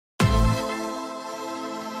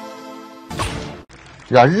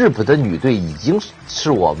让日本的女队已经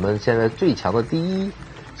是我们现在最强的第一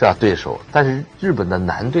对手，但是日本的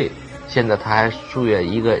男队现在他还处于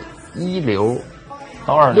一个一流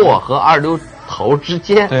到二流末和二流头之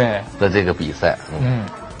间的这个比赛。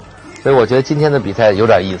所以我觉得今天的比赛有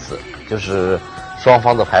点意思，就是双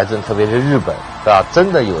方的排阵，特别是日本，是吧？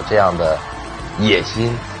真的有这样的野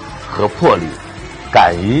心和魄力，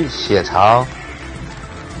敢于写长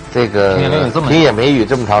这个平野美宇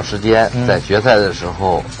这么长时间，在决赛的时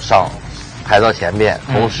候排到前面，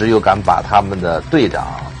同时又敢把他们的队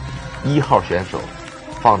长1号选手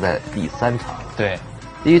放在第3场。对，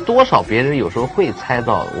因为多少别人有时候会猜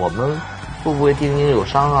到我们会不会丁宁有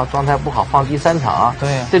伤啊，状态不好放第3场啊？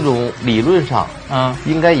对，这种理论上，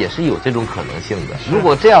应该也是有这种可能性的。如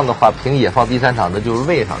果这样的话，平野放第3场，那就是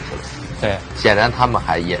喂上去了。对，显然他们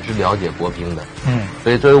也是了解国乒的。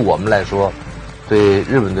所以作为我们来说，对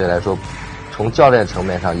日本队来说，从教练层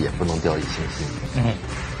面上也不能掉以轻心。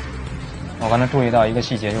我刚才注意到一个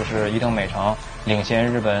细节，就是伊藤美诚领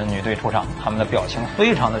先日本女队出场，他们的表情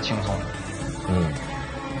非常的轻松。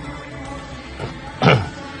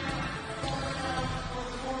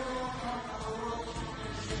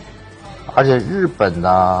而且日本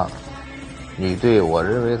呢，女队，我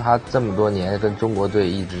认为她这么多年跟中国队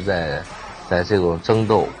一直在这种争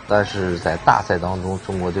斗，但是在大赛当中，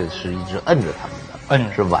中国队是一直摁着他们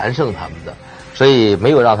的，是完胜他们的，所以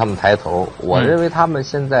没有让他们抬头。我认为他们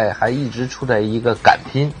现在还一直处在一个敢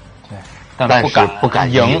拼，但是不敢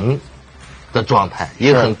赢的状态，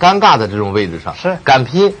也很尴尬的这种位置上。是敢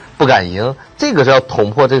拼不敢赢，这个是要捅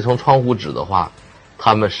破这层窗户纸的话，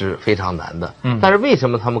他们是非常难的。但是为什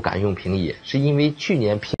么他们敢用平野？是因为去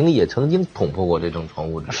年平野曾经捅破过这层窗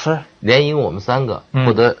户纸，是连赢我们3个，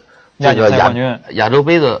获得这个亚洲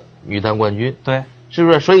杯的女单冠军。对，是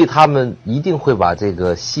不是？所以他们一定会把这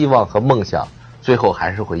个希望和梦想，最后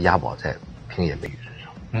还是会押宝在平野美宇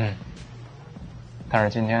身上。但是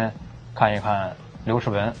今天看一看刘诗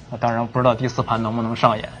雯，当然不知道第4盘能不能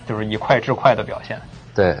上演，就是以快制快的表现。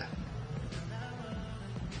对，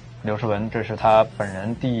刘诗雯这是她本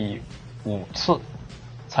人第5次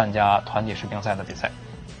参加团体世乒赛的比赛，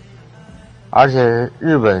而且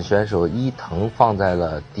日本选手伊藤放在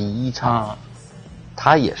了第1场，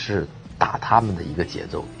他也是打他们的一个节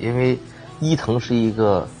奏，因为伊藤是一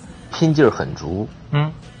个拼劲儿很足，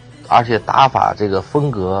而且打法这个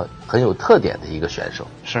风格很有特点的一个选手，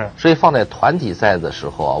是，所以放在团体赛的时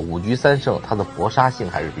候啊，5局3胜，他的搏杀性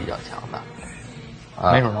还是比较强的。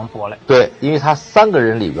没准能搏来。对，因为他3个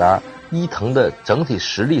人里边，伊藤的整体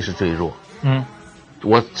实力是最弱。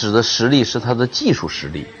我指的实力是他的技术实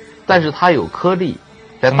力，但是他有颗粒，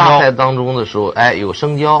在大赛当中的时候，有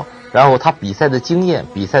生交，然后他比赛的经验、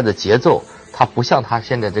比赛的节奏，他不像他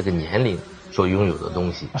现在这个年龄所拥有的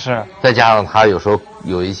东西。是，再加上他有时候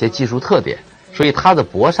有一些技术特点，所以他的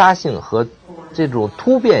搏杀性和这种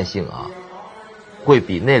突变性啊，会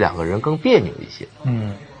比那2个人更别扭一些。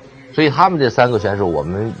所以他们这3个选手，我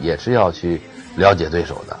们也是要去了解对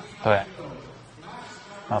手的。对。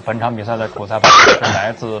本场比赛的主裁判是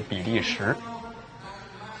来自比利时。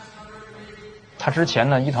他之前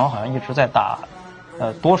呢，伊藤好像一直在打，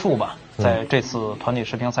多数吧，在这次团体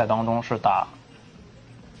世乒赛当中是打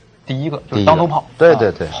第1个，就是当头炮。对对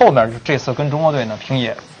对。后面这次跟中国队呢，平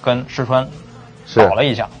野跟石川倒了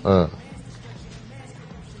一下。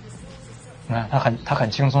你看他很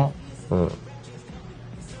轻松。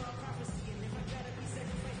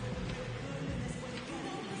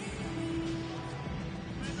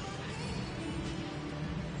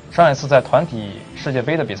上一次在团体世界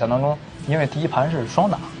杯的比赛当中，因为第1盘是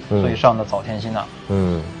双打，所以上的早田希娜。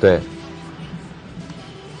对。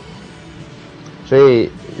所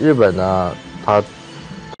以日本呢，他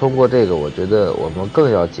通过这个，我觉得我们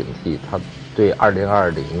更要警惕，他对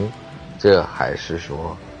2020，这还是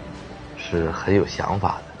说是很有想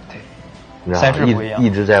法的。对，赛制不一样，一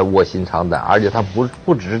直在卧薪尝胆，而且他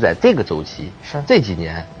不只是在这个周期，是这几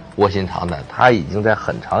年卧薪尝胆，他已经在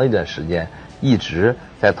很长一段时间一直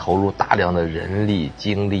在投入大量的人力、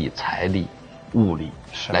精力、财力、物力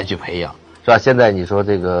来去培养，是吧？现在你说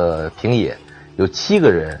这个平野有7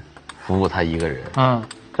个人服务他1个人，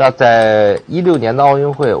是吧？在16年的奥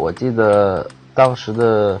运会，我记得当时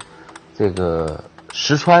的这个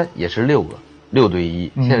石川也是6对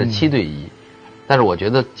1，现在7对1，但是我觉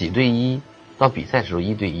得几对1到比赛时候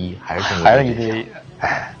1对1还是1对1，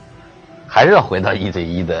还是要回到1对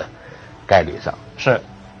1的概率上。是。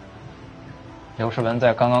刘诗雯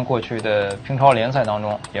在刚刚过去的乒超联赛当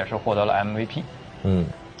中也是获得了 MVP。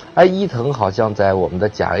伊藤好像在我们的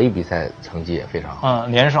甲 A 比赛成绩也非常好。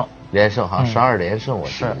连胜哈，12连胜，我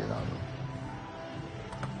记得当中。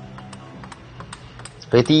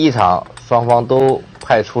所以第1场双方都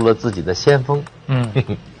派出了自己的先锋，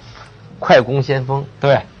快攻先锋，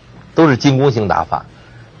对，都是进攻型打法。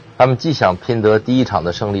他们既想拼得第一场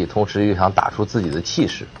的胜利，同时又想打出自己的气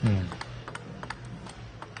势。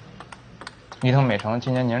伊藤美诚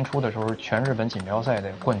今年年初的时候是全日本锦标赛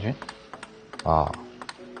的冠军啊。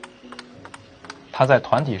他在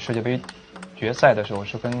团体世界杯决赛的时候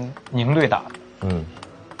是跟宁队打的。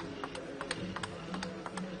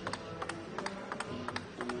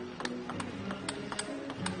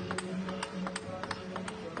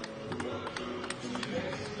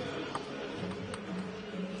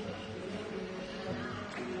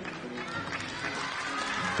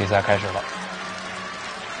比赛开始了。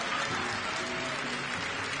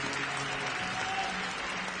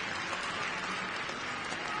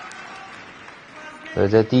所以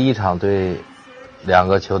这第一场对两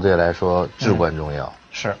个球队来说至关重要。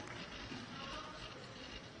是。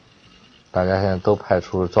大家现在都派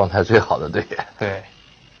出状态最好的队员。对。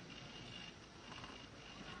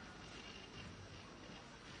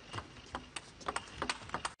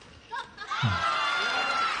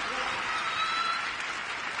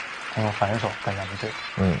他用反手跟咱们队。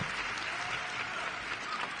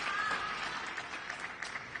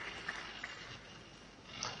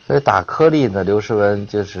所以打颗粒呢，刘诗雯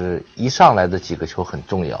就是一上来的几个球很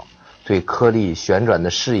重要，对颗粒旋转的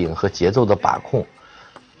适应和节奏的把控，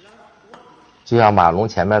就像马龙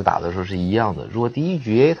前面打的时候是一样的。如果第一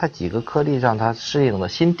局他几个颗粒让他适应了，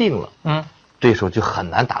心定了，对手就很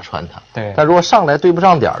难打穿他。对。但如果上来对不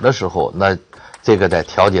上点的时候，那这个在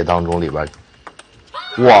调节当中里边，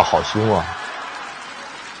哇，好凶啊！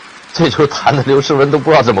这球弹的刘诗雯都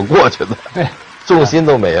不知道怎么过去的，对，重心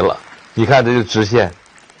都没了。你看这个直线。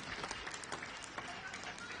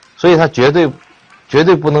所以他绝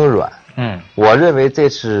对不能软。我认为这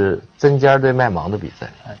是针尖对麦芒的比赛。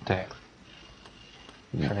对，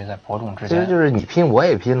实力在伯仲之间。其实就是你拼我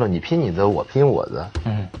也拼了，你拼你的，我拼我的。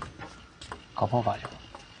高抛发球。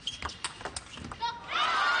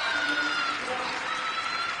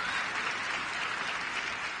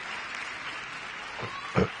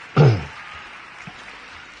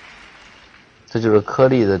这就是颗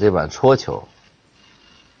粒的这板戳球。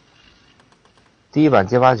第一板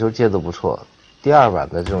接发球接得不错，第二板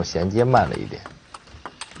的这种衔接慢了一点。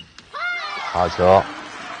好球！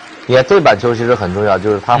你看这板球其实很重要，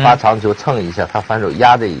就是他发长球蹭一下，他反手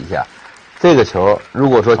压这一下，这个球如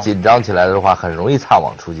果说紧张起来的话，很容易擦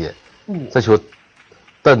网出界。这球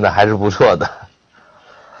蹬的还是不错的，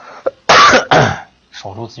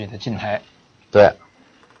守住自己的近台。对，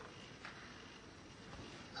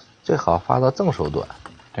最好发到正手短。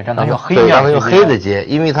对，让他用黑让他用黑的接，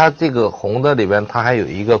因为他这个红的里边，他还有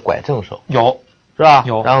一个拐正手，有是吧？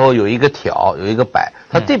有，然后有一个挑，有一个摆，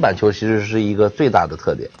他这板球其实是一个最大的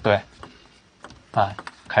特点。对，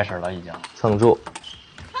开始了已经。蹭住，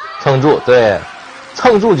对，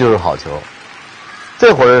蹭住就是好球。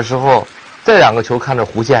这会儿的时候，这两个球看着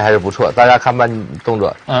弧线还是不错，大家看慢动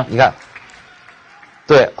作，你看，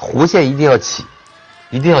对，弧线一定要起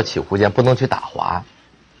弧线，不能去打滑。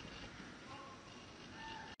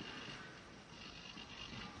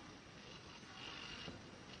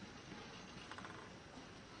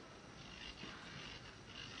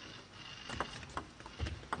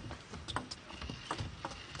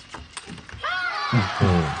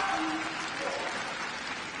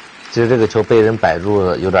其实这个球被人摆住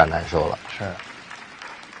了，有点难受了。是。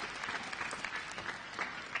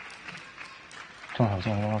正手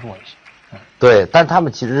竞争弱一些。对，但他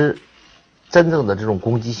们其实真正的这种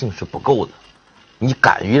攻击性是不够的，你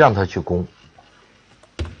敢于让他去攻。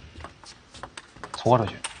搓出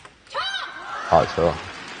去。好球。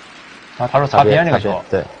他说擦边这个球。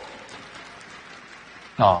对。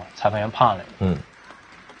裁判员判了。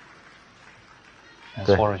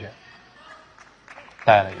搓出去。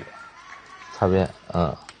带了一个。擦边，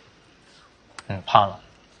判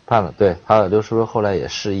了，对，他刘诗雯后来也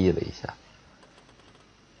示意了一下，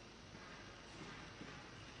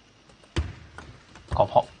高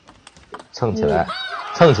抛，蹭起来，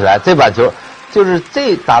这板球就是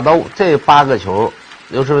打到这8个球，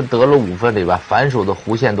刘诗雯得了5分里边，反手的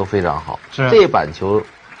弧线都非常好，这板球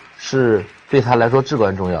是对他来说至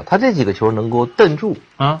关重要，他这几个球能够蹬住，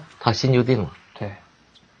他心就定了。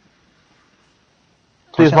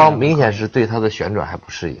对方明显是对他的旋转还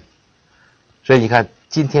不适应，所以你看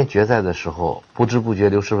今天决赛的时候，不知不觉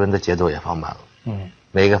刘诗雯的节奏也放慢了。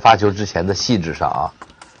每个发球之前的细致上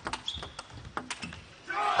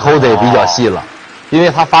抠的也比较细了，因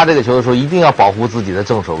为他发这个球的时候一定要保护自己的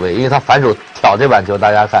正手位，因为他反手挑这板球，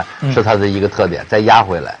大家看是他的一个特点，再压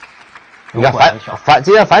回来。你看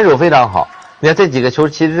今天反手非常好，你看这几个球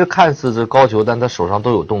其实看似是高球，但他手上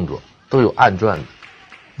都有动作，都有暗转的。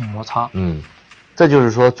摩擦。这就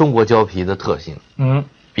是说中国胶皮的特性。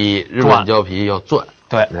比日本胶皮要转。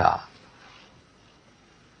对，是吧？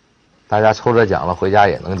大家抽着奖了，回家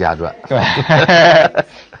也能加转。对。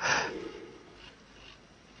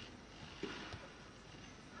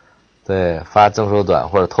对，发正手短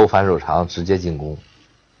或者偷反手长，直接进攻。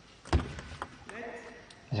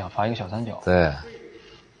想发一个小三角。对。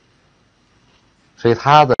所以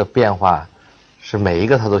他的变化是每一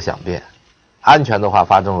个他都想变。安全的话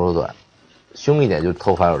发正手短，凶一点就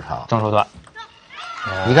偷反手长。正手短。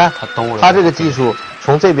你看他这个技术，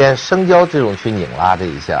从这边生胶这种去拧拉这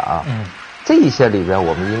一下啊，这一下里边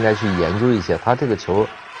我们应该去研究一下，他这个球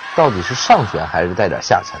到底是上旋还是带点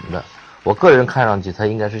下沉的。我个人看上去它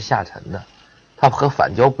应该是下沉的，它和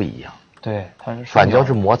反胶不一样。对，它是反胶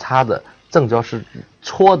是摩擦的，正胶是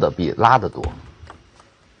搓的比拉的多。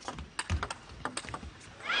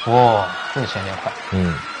哇，这个衔接快。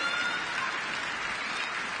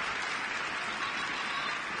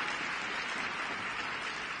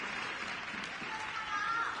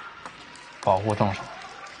保护正手。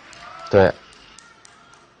对。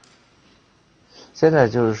现在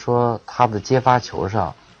就是说他的接发球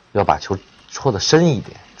上要把球戳得深一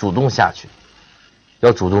点，主动下去，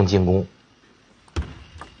要主动进攻。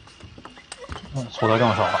搓到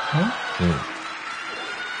正手了。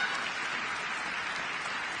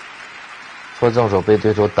戳正手被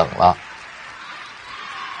对手等了，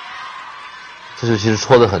这是其实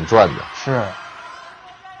戳得很转的。是。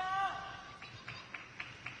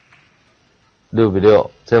6-6，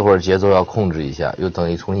这会儿节奏要控制一下，又等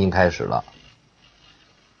于重新开始了。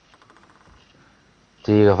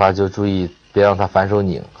第一个发就注意别让他反手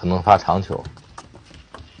拧，可能发长球。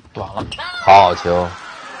短了。好球，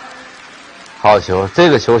好球！这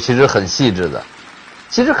个球其实很细致的。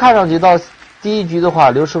其实看上去到第一局的话，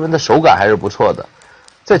刘诗雯的手感还是不错的。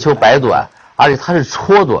这球摆短，而且他是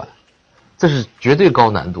戳短，这是绝对高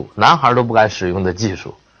难度，男孩都不敢使用的技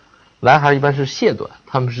术。男孩一般是卸短，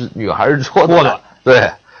他们是女孩是戳短。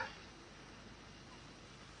对，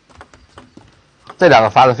这两个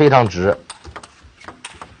发的非常直。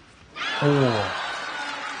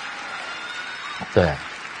对，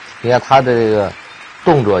你看他的这个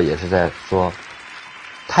动作也是在说，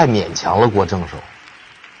太勉强了过正手。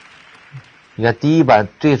你看第一板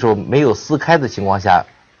对手没有撕开的情况下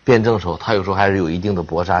变正手，他有时候还是有一定的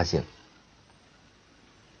搏杀性。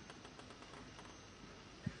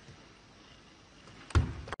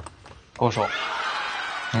勾手。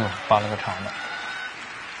发了个长的。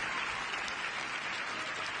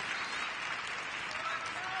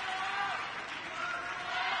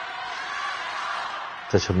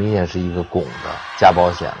这球明显是一个拱的，加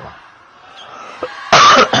保险了。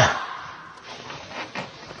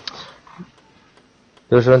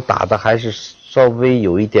刘诗雯打的还是稍微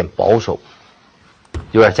有一点保守，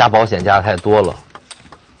有点加保险加的太多了。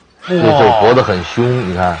对手搏得很凶，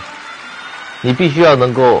你看，你必须要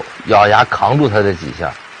能够咬牙扛住他这几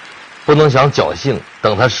下，不能想侥幸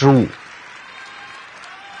等他失误。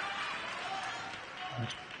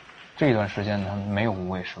这一段时间他没有无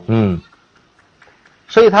谓失误。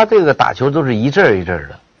所以他这个打球都是一阵一阵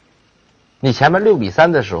的。你前面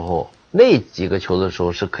6-3的时候，那几个球的时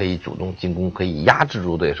候是可以主动进攻，可以压制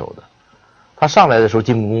住对手的。他上来的时候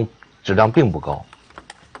进攻质量并不高。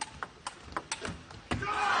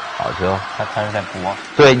好球！他是在搏。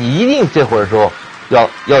对，你一定这会儿时候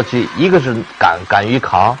要去，一个是敢于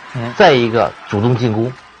扛，再一个主动进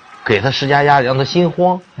攻，给他施加压力，让他心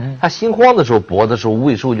慌。他心慌的时候搏的时候无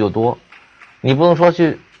谓数就多，你不能说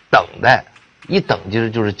去等待。一等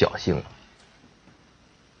就是侥幸了。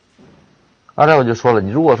刚才我就说了，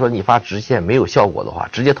你如果说你发直线没有效果的话，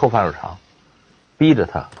直接偷反手长，逼着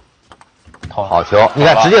他。好球！你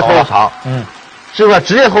看直接偷长，是不是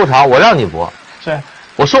直接偷长？我让你搏，是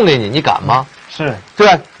我送给你，你敢吗？是，对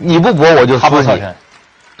吧？你不搏我就输你。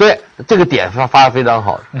对，这个点发的非常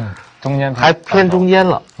好。中间还偏中间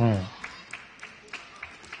了。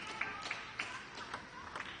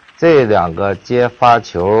这两个接发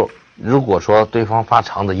球。如果说对方发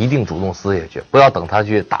长的，一定主动撕下去，不要等他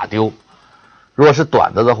去打丢。如果是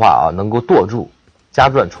短的话啊，能够剁住，加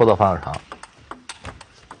转戳到反手长。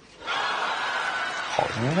好，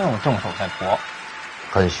这种正手在搏，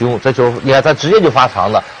很凶。这球你看他直接就发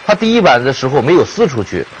长的，他第一板的时候没有撕出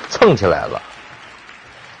去，蹭起来了。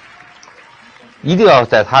一定要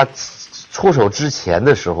在他出手之前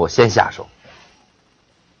的时候先下手，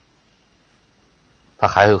他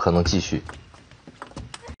还有可能继续。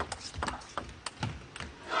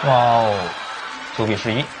哇哦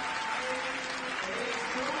，9-11，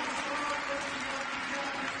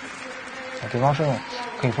对方是用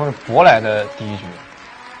可以说是搏来的第一局。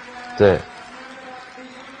对，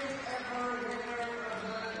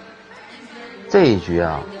这一局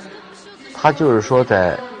啊，他就是说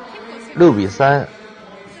在6-3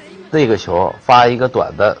那个球发一个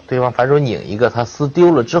短的，对方反手拧一个，他撕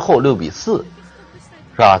丢了之后6-4，是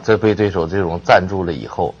吧？这被对手这种站住了以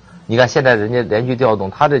后，你看现在人家连续调动，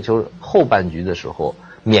他这球后半局的时候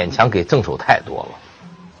勉强给正手太多了，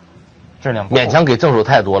质量勉强给正手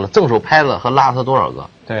太多了，正手拍了和拉他多少个？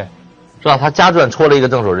对，是吧？他加转戳了一个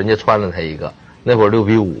正手，人家穿了他一个，那会儿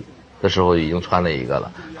6-5的时候已经穿了一个了。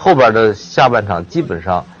后边的下半场基本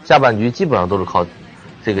上下半局基本上都是靠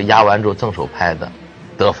这个压完之后正手拍的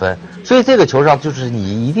得分，所以这个球上就是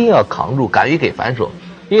你一定要扛住，敢于给反手，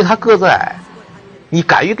因为他个子矮，你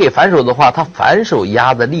敢于给反手的话，他反手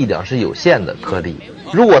压的力量是有限的颗粒，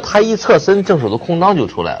如果他一侧身，正手的空当就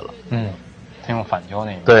出来了。他用反球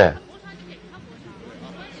那个。对，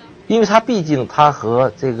因为他毕竟他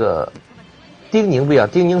和这个丁宁不一样，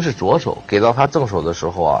丁宁是左手，给到他正手的时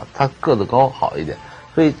候啊，他个子高好一点，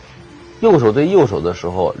所以右手对右手的时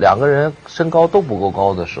候，两个人身高都不够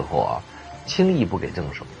高的时候啊，轻易不给正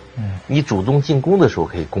手。你主动进攻的时候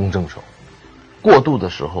可以攻正手，过渡的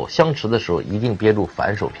时候相持的时候一定憋住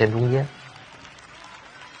反手偏中间。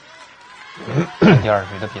第二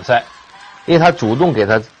局的比赛，因为他主动给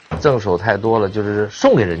他正手太多了，就是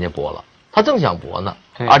送给人家搏了，他正想搏呢，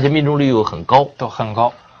而且命中率又很高，都很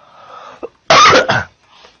高。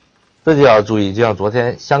这就要注意，就像昨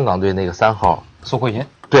天香港队那个3号苏慧音，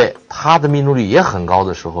对他的命中率也很高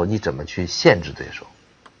的时候，你怎么去限制对手？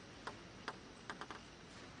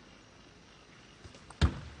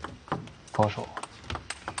高手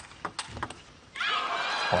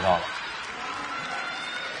投到了，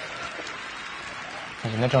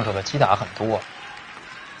你那正手的击打很多，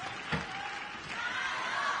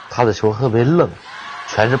他的球特别愣，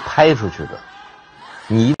全是拍出去的。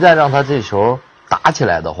你一旦让他这球打起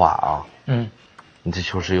来的话啊，你这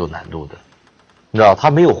球是有难度的。你知道他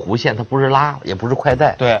没有弧线，他不是拉，也不是快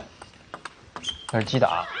带，对，那是击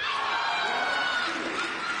打。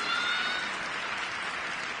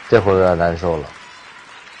这会儿有点难受了，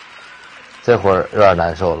这会儿有点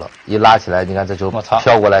难受了，一拉起来，你看这球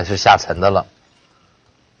飘过来是下沉的了。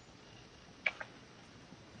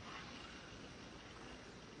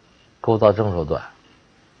勾到正手短，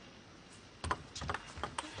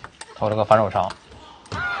投了个反手长，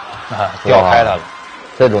掉开他了。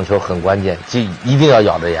这种球很关键，就一定要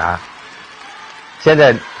咬着牙。现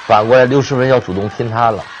在反过来，刘诗雯要主动拼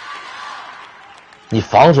他了，你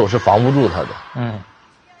防守是防不住他的。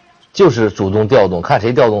就是主动调动，看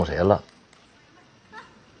谁调动谁了。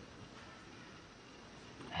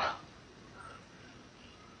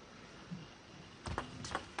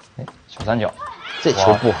小三角，这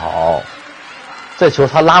球不好，这球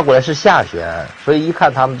他拉过来是下旋，所以一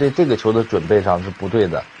看他们对这个球的准备上是不对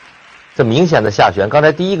的，这明显的下旋。刚才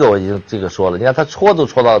第一个我已经这个说了，你看他戳都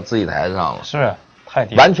戳到自己台上了，是太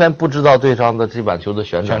低，完全不知道对方的这板球的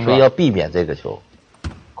旋转，所以要避免这个球。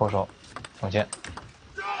勾手，中间。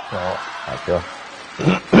有啊，行，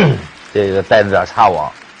这个带着点插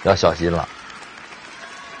网，要小心了。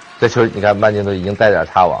这球你看慢镜头已经带点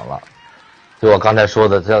插网了，就我刚才说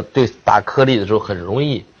的，这对打颗粒的时候很容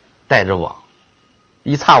易带着网，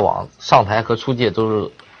一插网上台和出界都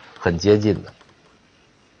是很接近的。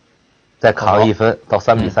再扛1分到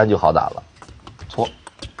3-3就好打了。错，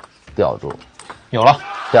吊住，有了，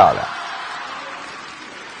漂亮。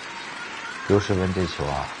刘诗雯这球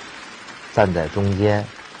啊，站在中间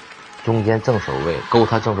正手位，勾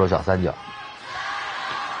他正手小三角，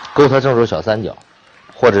勾他正手小三角，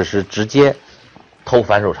或者是直接偷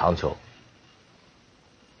反手长球，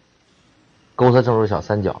勾他正手小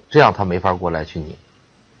三角，这样他没法过来去拧，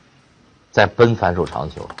再奔反手长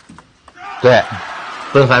球，对，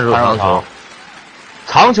奔反手长球，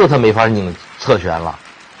长球他没法拧侧旋了，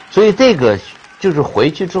所以这个就是回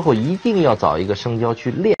去之后一定要找一个生胶去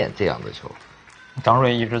练这样的球。张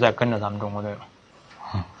睿一直在跟着咱们中国队了。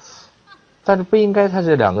但是不应该他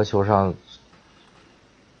这2个球上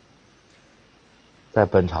再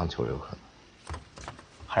奔长球有可能，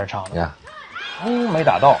还是长的呀，没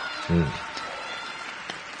打到，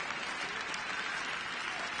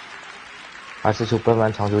而这球奔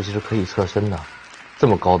完长球其实可以侧身的，这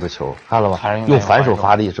么高的球看了吗？用反手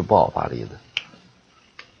发力是不好发力的。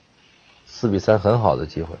4-3很好的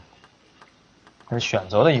机会，这是选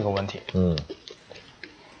择的一个问题。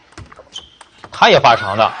他也发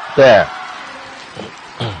长的，对。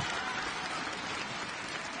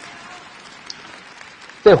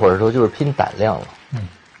这会儿的时候就是拼胆量了。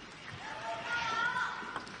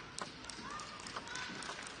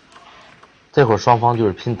这会儿双方就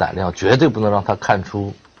是拼胆量，绝对不能让他看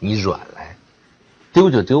出你软来，丢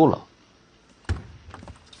就丢了，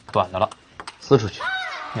短的了，撕出去。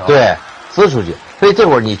对，撕出去。所以这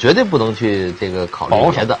会儿你绝对不能去这个考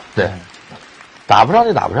虑别的，对，打不上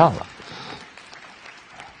就打不上了。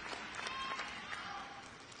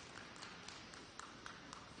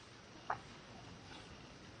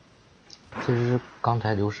其实刚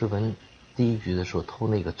才刘诗雯第一局的时候偷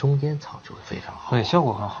那个中间长球非常好，对，效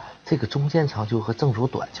果很好。这个中间长球和正手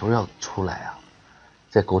短球要出来啊，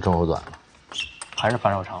再勾正手短了，还是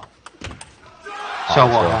反手长，效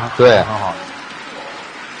果对很好，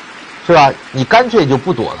是吧？你干脆就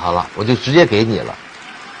不躲他了，我就直接给你了，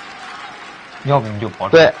要不你就搏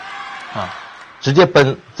对，啊，直接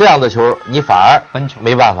奔这样的球，你反而奔球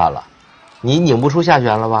没办法了，你拧不出下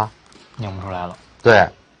旋了吧？拧不出来了，对，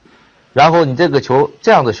然后你这个球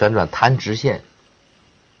这样的旋转弹直线，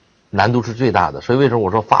难度是最大的，所以为什么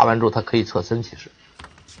我说发完之后它可以侧身？其实，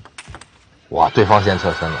哇，对方先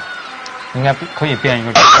侧身了，应该可以变一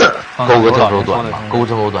个勾个正手短嘛，勾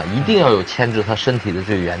正手短一定要有牵制他身体的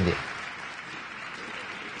最远点，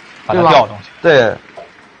把它调动去，对，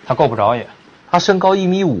他够不着也。他身高1.5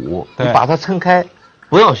米，你把他撑开，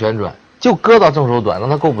不要旋转，就搁到正手短，让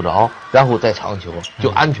他够不着，然后再长球就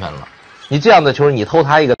安全了。你这样的球，你偷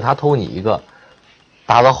他一个，他偷你一个，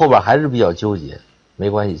打到后边还是比较纠结，没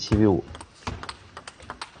关系，7-5。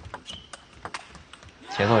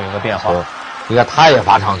节奏有一个变化，你看他也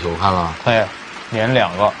发长球，看了？对，连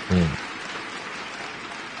2个。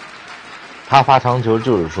他发长球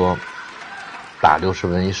就是说，打刘诗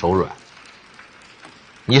雯一手软，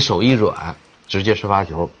你手一软，直接是发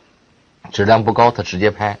球，质量不高，他直接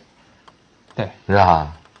拍，对，是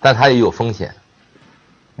吧？但他也有风险。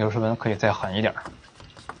刘诗雯可以再狠一点。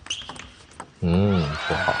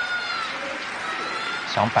不好。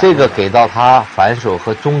想摆这个给到他反手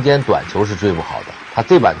和中间短球是最不好的，他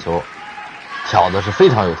这板球挑的是非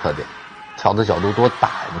常有特点，挑的角度多大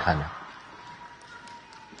呀！你看着，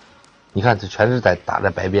你看这全是打在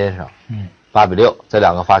白边上。8-6，这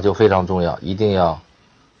2个发球非常重要，一定要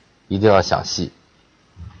想细。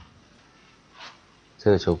这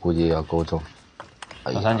个球估计要勾正，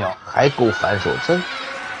小三角还勾反手，这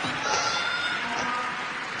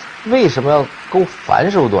为什么要勾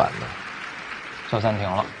反手短呢？就暂停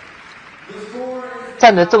了。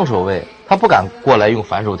站在正手位，他不敢过来用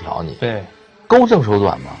反手挑你。对，勾正手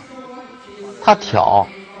短嘛，他挑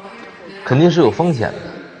肯定是有风险的。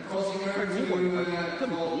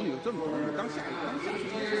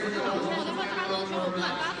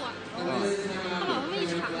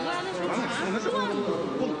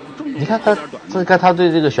你看他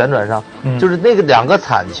对这个旋转上，就是那个2个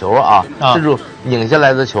铲球啊，这种拧下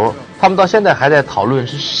来的球，他们到现在还在讨论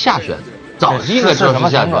是下旋，早就应该知道是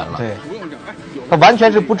下旋了。对，他完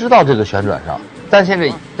全是不知道这个旋转上，但现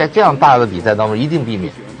在在这样大的比赛当中一定避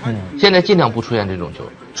免。现在尽量不出现这种球，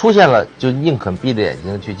出现了就宁肯闭着眼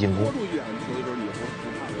睛去进攻。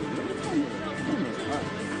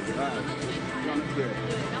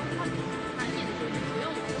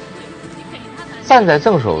站在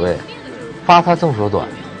正手位，发他正手短，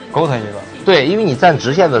勾他一个。对，因为你站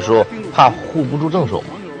直线的时候怕护不住正手嘛。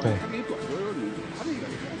对，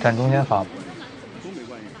站中间发。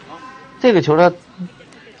这个球他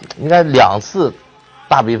应该2次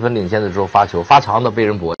大比分领先的时候发球，发长的被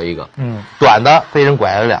人驳一个，短的被人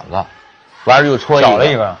拐了2个，完了又戳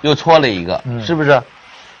一个，又戳了一个，是不是？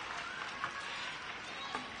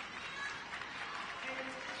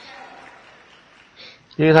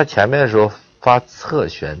因为他前面的时候发侧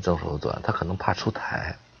旋正手短，他可能怕出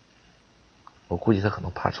台，我估计他可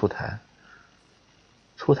能怕出台，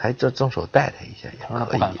出台这正手带他一下也可以。他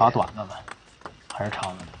不敢发短的吧，还是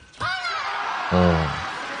长的。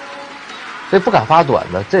这不敢发短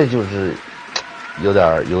的，这就是有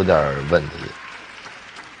点问题。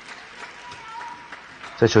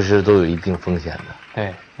这球其实都有一定风险的。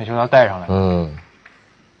对，那球要带上来。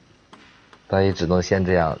但也只能先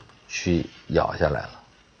这样去咬下来了。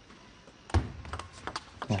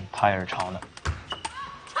他也是长的，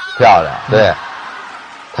漂亮。对，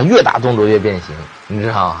他越大动作越变形，你知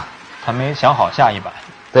道吗？他没想好下一板。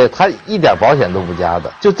对，他一点保险都不加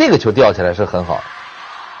的，就这个球吊起来是很好。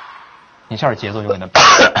一下节奏就给他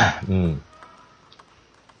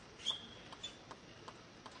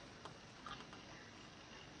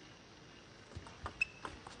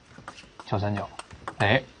小三角，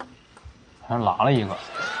哎，好像拉了一个。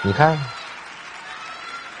你看，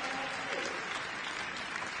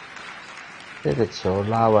这个球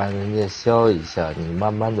拉完人家削一下，你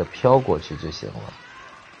慢慢的飘过去就行了。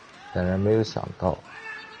显然没有想到。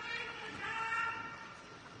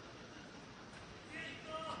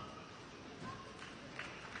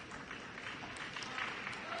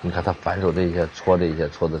你看他反手这一下戳这一下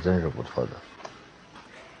戳的真是不错的。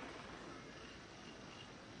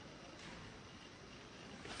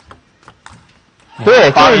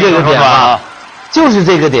对，就是这个点啊，就是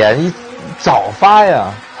这个点，你早发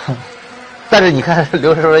呀。但是你看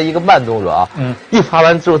刘诗雯一个慢动作啊，一发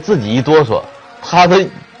完之后自己一哆嗦，他都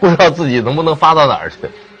不知道自己能不能发到哪儿去，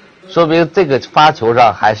说明这个发球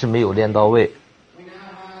上还是没有练到位。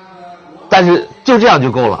但是就这样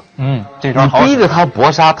就够了。这招好。你逼着他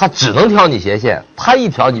搏杀，他只能挑你斜线，他一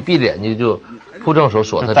挑你闭着眼睛就扑正手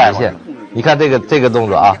锁他直线。你看这个动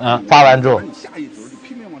作啊，发完之后，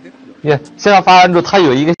你看现在发完之后，他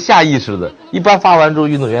有一个下意识的，一般发完之后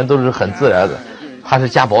运动员都是很自然的，他是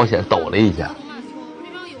加保险抖了一下。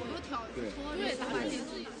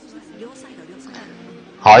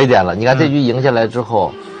好一点了，你看这局赢下来之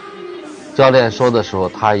后，教练说的时候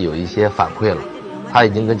他有一些反馈了，他已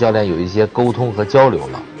经跟教练有一些沟通和交流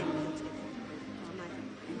了。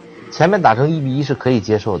前面打成1-1是可以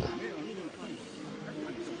接受的，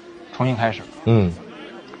重新开始。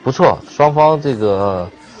不错，双方这个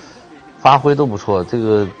发挥都不错，这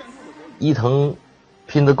个伊藤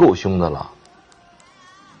拼得够凶的了。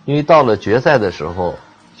因为到了决赛的时候，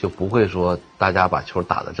就不会说大家把球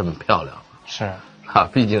打得这么漂亮了。是啊，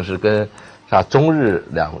毕竟是跟中日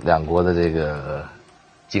两国的这个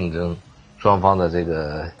竞争，双方的这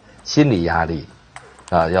个心理压力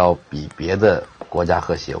啊，要比别的国家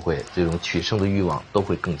和协会这种取胜的欲望都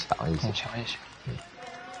会更强一些。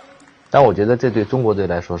但我觉得这对中国队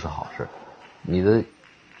来说是好事，你的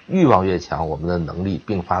欲望越强，我们的能力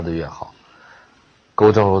并发的越好。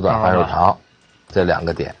勾正手短，反手长，这两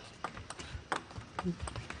个点。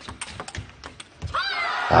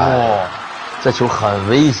这球很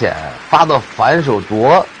危险，发到反手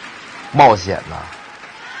多冒险呐！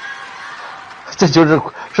这就是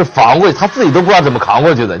防过去，他自己都不知道怎么扛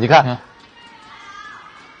过去的。你看，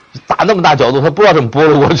打那么大角度，他不知道怎么拨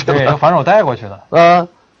了过去的。对，反手带过去的。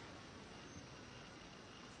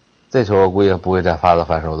这球我估计不会再发到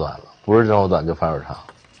反手短了，不是正手短就反手长。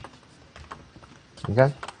你看，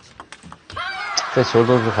这球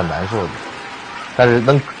都是很难受的，但是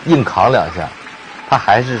能硬扛2下，他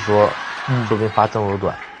还是说明发正手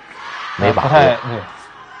短没把握。对，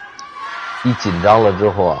一紧张了之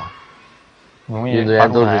后啊，运动员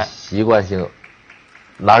都是习惯性，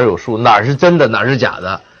哪有数，哪是真的，哪是假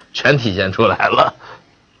的，全体现出来了。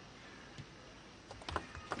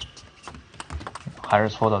还是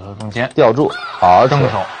搓到他中间，吊住，好正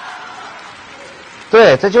手。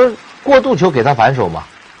对，这就是过渡球给他反手嘛。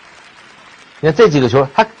你看这几个球，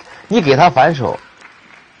你给他反手，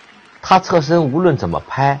他侧身无论怎么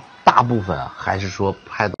拍，大部分啊还是说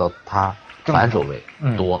拍到他反手位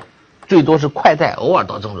多，最多是快带，偶尔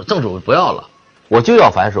到正手，正手不要了，我就要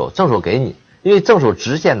反手，正手给你，因为正手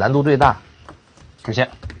直线难度最大。直线，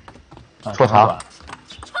戳长，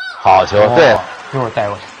好球，对，又是带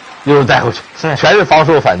过去。又是带过去，全是防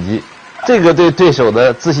守反击，这个对对手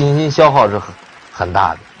的自信心消耗是很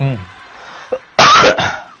大的。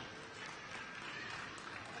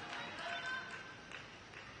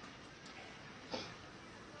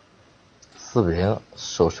4-0，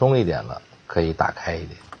手松一点了，可以打开一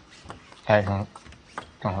点。开成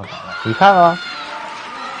正手短了。你看啊，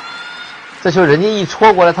这球人家一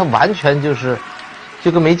戳过来，他完全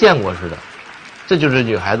就跟没见过似的。这就是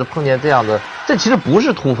女孩子碰见这样的，这其实不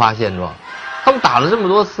是突发现状，他们打了这么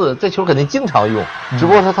多次，这球肯定经常用，只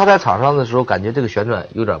不过他在场上的时候感觉这个旋转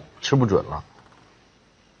有点吃不准了，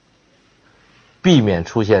避免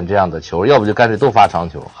出现这样的球，要不就干脆都发长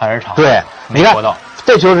球，还是长。对，你看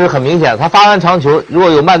这球是很明显，他发完长球，如果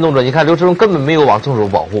有慢动作，你看刘诗雯根本没有往正手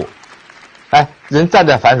保护，人站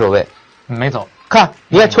在反手位，没走，看，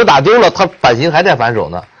你看球打丢了，他板型还在反手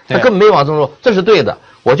呢，他根本没往正手，这是对的。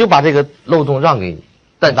我就把这个漏洞让给你，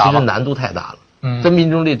但其实难度太大了。这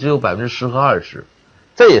命中率只有10%和20%，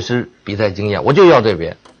这也是比赛经验。我就要这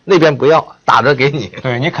边，那边不要，打着给你。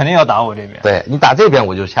对，你肯定要打我这边。对，你打这边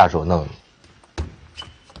我就下手弄你。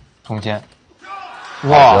中间，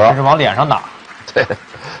哇，这是往脸上打。对，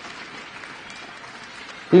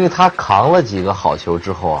因为他扛了几个好球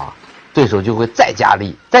之后啊，对手就会再加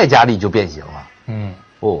力，再加力就变形了。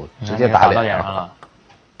直接打脸上了。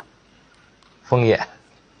封眼，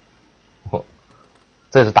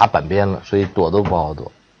这是打板边了，所以躲都不好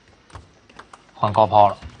躲。换高抛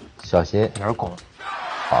了，小心，有点拱，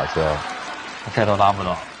好球，这都达不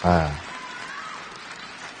到。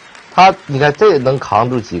你看这能扛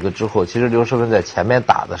住几个之后，其实刘诗雯在前面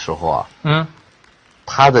打的时候啊，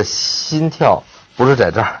他的心跳不是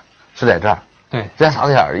在这儿，是在这儿，对，在嗓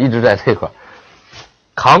子眼儿一直在这块，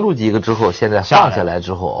扛住几个之后，现在放下来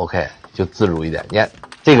之后 ，OK 就自如一点。你看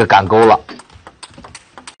这个杆勾了。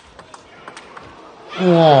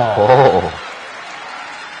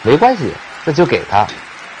没关系，这就给他，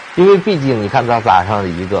因为毕竟你看他打上了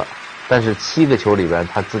一个，但是7个球里边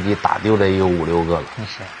他自己打丢了也有5、6个了。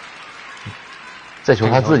是，这球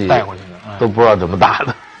他自己带回去的，都不知道怎么打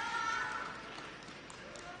的。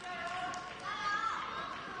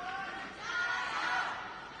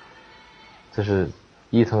这是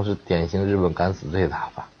伊藤是典型日本敢死队打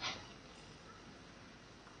法。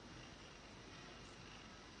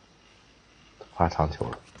发长球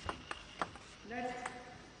了。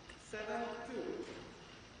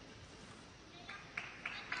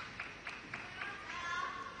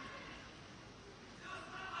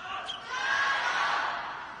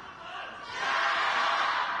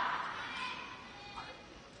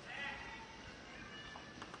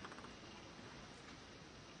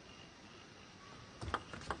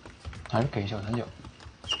还是给小三角。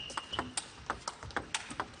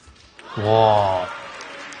哇，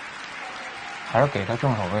还是给他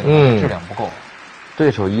正手位的，质量不够。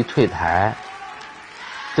对手一退台，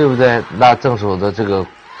对不对？那正手的这个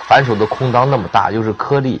反手的空当那么大，又是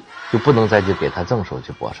颗粒，就不能再去给他正手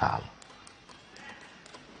去搏杀了。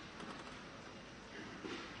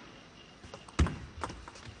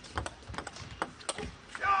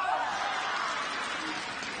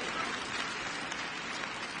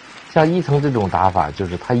像伊藤这种打法，就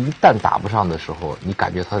是他一旦打不上的时候，你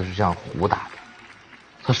感觉他是像胡打的，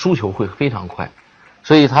他输球会非常快，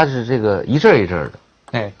所以他是这个一阵一阵的。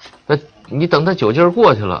哎，那你等他酒劲儿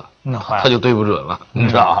过去了，他就对不准了，你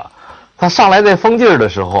知道吧？他上来在疯劲儿的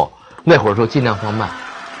时候，那会儿说尽量放慢。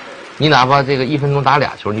你哪怕这个1分钟打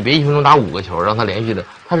2球，你别1分钟打5个球，让他连续的，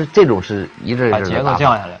他是这种是一阵一阵的打法，把节奏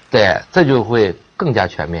降下来。对，这就会更加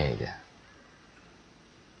全面一点。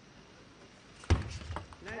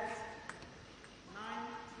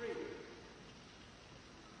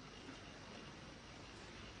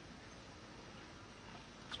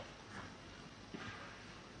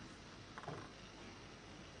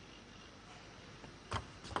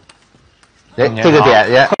哎，这个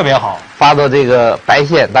点也特别好，发到这个白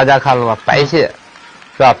线，大家看了吗？白线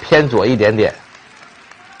是吧？偏左一点点，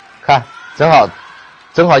看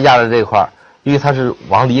正好压在这块儿，因为它是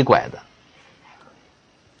往里拐的。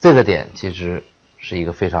这个点其实是一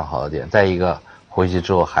个非常好的点。再一个，回去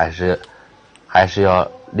之后还是要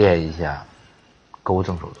练一下勾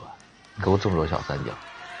正手端，勾正手小三角。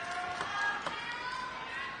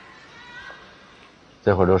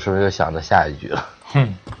这会儿是不是又想着下一局了？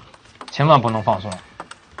千万不能放松。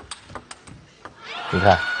你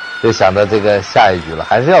看，就想着这个下一局了，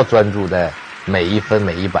还是要专注在每一分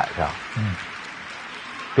每一板上。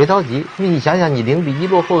别着急，因为你想想，你0-1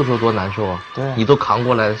落后的时候多难受啊！对，你都扛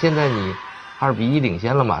过来了，现在你2-1领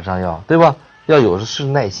先了，马上要，对吧？要有的是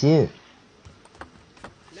耐心。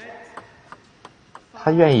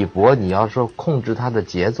他愿意搏，你要说控制他的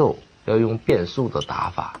节奏，要用变速的打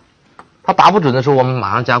法。他打不准的时候，我们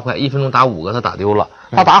马上加快，1分钟打5个，他打丢了。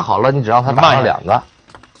他打好了，你只让他打上2个。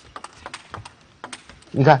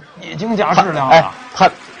你看，已经加质量了。哎，他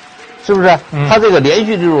是不是？他这个连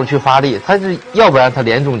续这种去发力，他是要不然他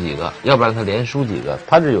连中几个，要不然他连输几个，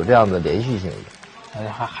他是有这样的连续性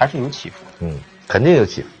的。还是有起伏。肯定有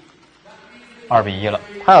起伏。2-1了。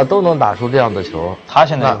他要都能打出这样的球，他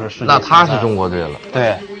现在就是世界，那他是中国队了。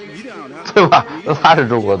对，对吧？那他是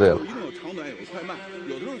中国队了。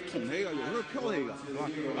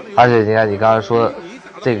而且你看，你刚才说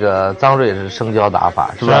这个张睿是生交打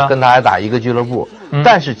法，是吧？跟他还打一个俱乐部，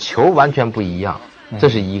但是球完全不一样，这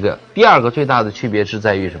是一个。第二个最大的区别是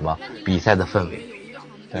在于什么？比赛的氛围不一样。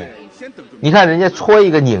对，你看人家戳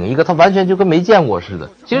一个拧一个，他完全就跟没见过似的。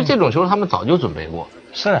其实这种球他们早就准备过，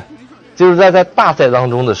是，就是在大赛当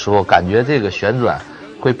中的时候，感觉这个旋转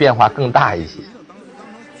会变化更大一些。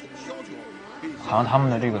好像他们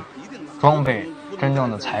的这个装备真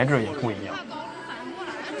正的材质也不一样。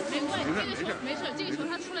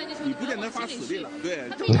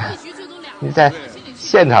你在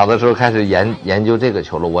现场的时候开始研究这个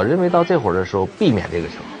球了，我认为到这会儿的时候避免这个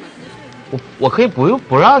球，我可以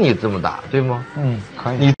不让你这么打，对吗？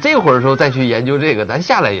可以。你这会儿的时候再去研究这个，咱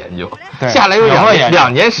下来研究，下来有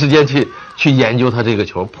两年时间去研究他这个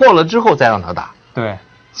球，破了之后再让他打。对。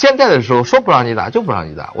现在的时候说不让你打就不让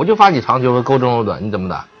你打，我就发你长球和勾正手短，你怎么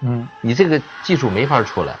打？你这个技术没法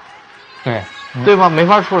出来，对吧？没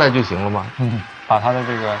法出来就行了吗？把他的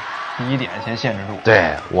这个第一点先限制住。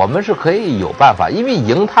对，我们是可以有办法，因为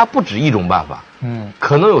赢他不止一种办法，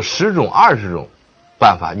可能有10种、20种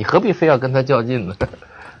办法，你何必非要跟他较劲呢？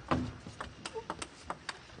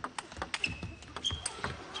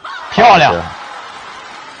漂亮！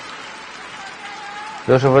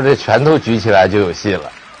刘师傅这拳头举起来就有戏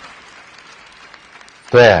了。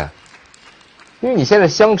对，因为你现在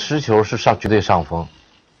相持球是绝对上风。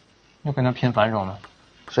又跟他拼反手呢？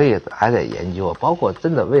所以还得研究。包括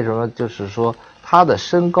真的为什么就是说他的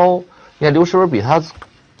身高，你看刘诗雯比他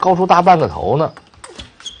高出大半个头呢。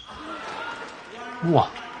哇，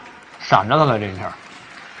闪着他了这一下。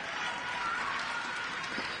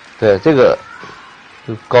对，这个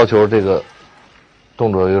高球这个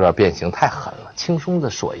动作有点变形，太狠了，轻松的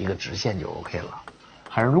锁一个直线就 OK 了。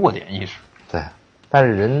还是弱点意识。对，但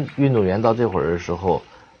是运动员到这会儿的时候，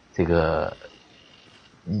这个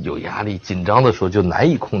有压力、紧张的时候就难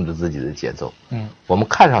以控制自己的节奏。我们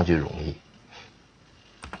看上去容易。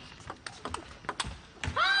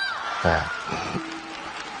对。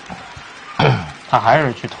他还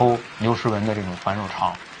是去偷刘诗雯的这种反手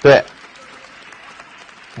长。对。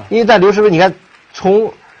因为在刘诗雯，你看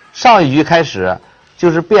从上一局开始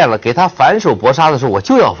就是变了，给他反手搏杀的时候，我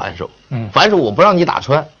就要反手。反手我不让你打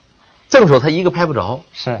穿，正手他一个拍不着，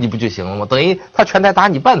是你不就行了吗？等于他全台打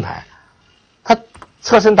你半台，他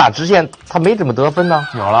侧身打直线，他没怎么得分呢。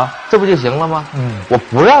有了，这不就行了吗？我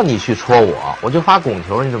不让你去戳我就发拱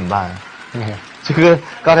球，你怎么办啊？就跟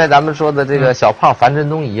刚才咱们说的这个小胖樊振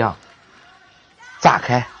东一样，炸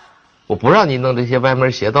开，我不让你弄这些歪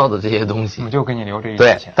门邪道的这些东西，我就给你留这一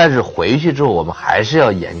对。但是回去之后，我们还是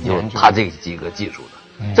要研究他这几个技术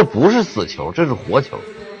的，这不是死球，这是活球。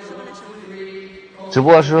只不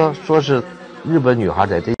过说是日本女孩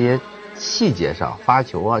在这些细节上，发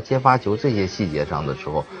球啊、接发球这些细节上的时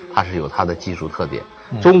候，她是有她的技术特点。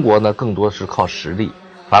中国呢，更多是靠实力。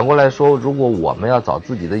反过来说，如果我们要找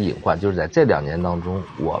自己的隐患，就是在这2年当中，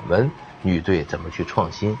我们女队怎么去创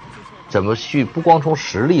新，怎么去不光从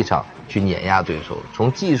实力上去碾压对手，从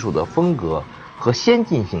技术的风格和先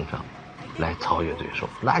进性上来超越对手，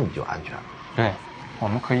那你就安全了。对，我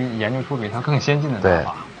们可以研究出比他更先进的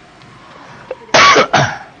打法。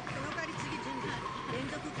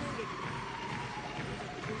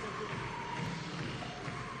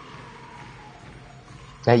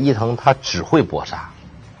在伊藤他只会搏杀，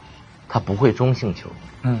他不会中性球。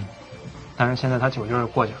但是现在他9局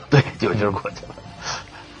过去了。对，9局过去了。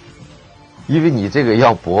因为你这个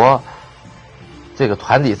要搏，这个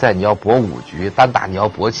团体赛你要搏5局，单打你要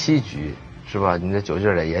搏7局，是吧？你这9局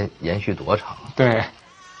得延续多长？对。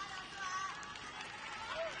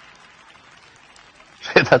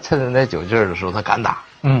所以他趁着那9局的时候，他敢打。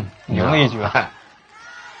赢了1局。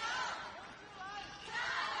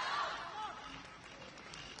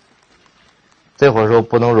这会儿说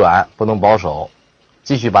不能软，不能保守，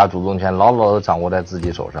继续把主动权牢牢的掌握在自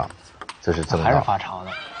己手上，这是正道。还是发长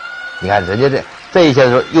的。你看人家这一下的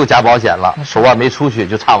时候又加保险了，手腕没出去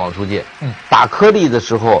就差往出界。打颗粒的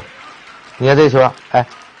时候，你看这球，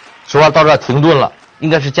手腕到这停顿了，应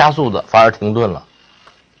该是加速的，反而停顿了，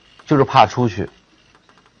就是怕出去。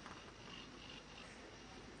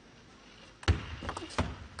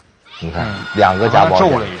你看2个加保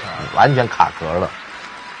险，完全卡壳了。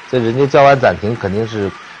这人家叫完暂停，肯定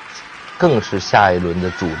是更是下一轮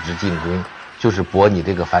的组织进攻，就是搏你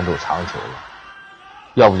这个反手长球了，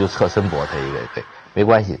要不就侧身搏他一个也可以，没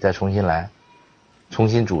关系，再重新来，重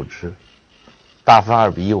新组织，大分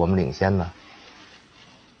2-1，我们领先呢。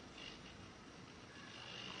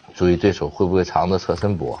注意对手会不会长的侧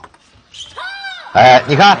身搏？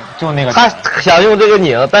你看，就那个他想用这个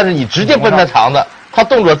拧，但是你直接奔他长的，他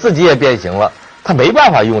动作自己也变形了，他没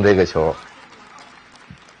办法用这个球。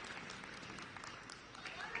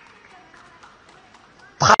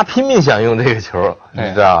他拼命想用这个球，你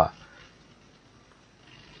知道吧？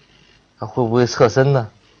他会不会侧身呢？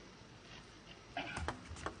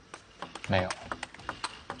没有。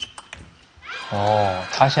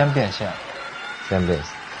他先变线。先变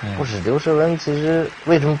线。不是刘诗雯，其实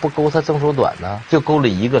为什么不勾他正手短呢？就勾了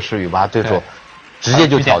1个10-8，对手直接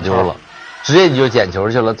就挑丢了，直接你就捡球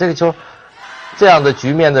去了。这个球这样的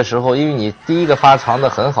局面的时候，因为你第一个发长的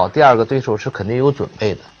很好，第二个对手是肯定有准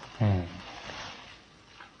备的。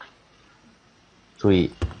注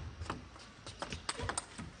意，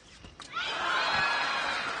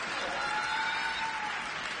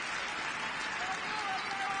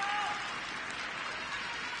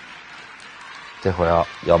这会儿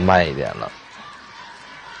要慢一点了，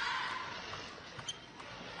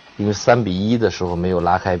因为3-1的时候没有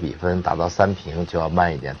拉开比分，打到3平就要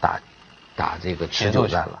慢一点，打这个持久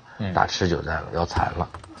战了，打持久战了，要残了。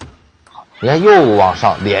你看又往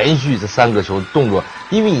上连续这3个球动作，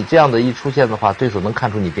因为你这样的一出现的话，对手能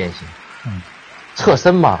看出你变形。侧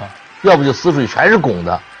身嘛，要不就死水全是拱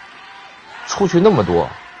的，出去那么多。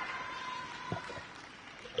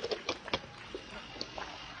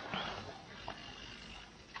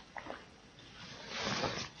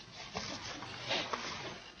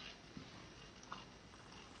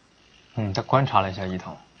他观察了一下伊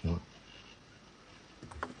藤。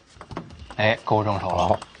哎，勾正手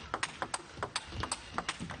了，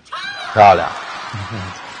漂亮。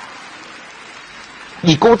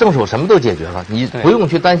你勾正手什么都解决了，你不用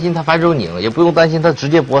去担心他反手拧，也不用担心他直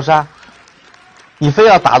接搏杀。你非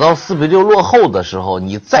要打到4-6落后的时候，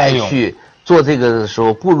你再去做这个的时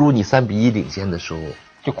候，不如你3-1领先的时候，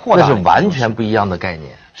就扩大，那是完全不一样的概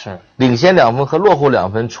念。是领先2分和落后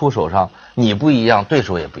2分出手上，你不一样，对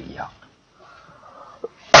手也不一样。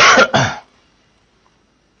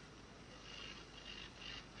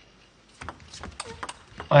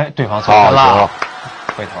哎，对方错开了，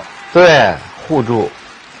回头，对，护住，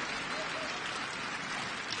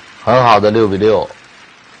很好的6-6。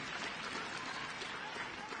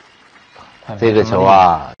这个球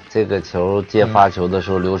啊，这个球接发球的时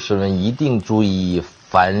候，刘诗雯一定注意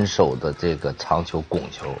反手的这个长球拱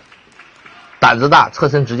球，胆子大，侧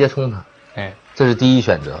身直接冲他。哎，这是第一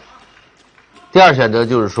选择。第二选择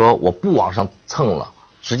就是说，我不往上蹭了，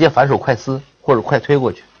直接反手快撕或者快推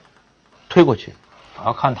过去，推过去。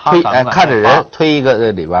要看他敢不敢看着人推一个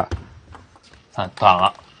在里边。短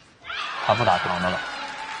了，他不打长的了。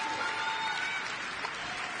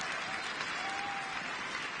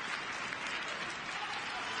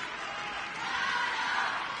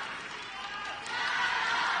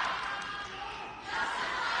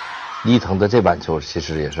伊藤的这板球其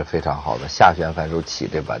实也是非常好的，下旋反手起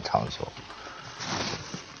这板长球，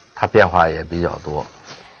他变化也比较多。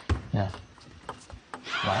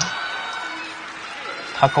完，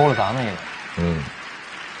他勾了咱们一个。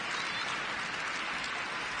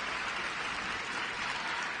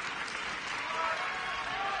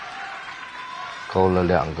勾了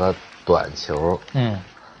2个短球。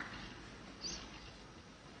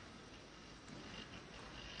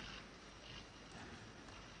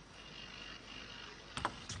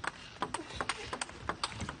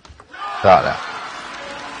漂亮。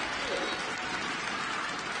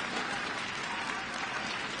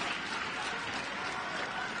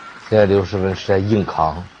现在刘诗雯是在硬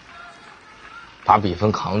扛，把比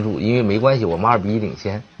分扛住，因为没关系，我们2-1领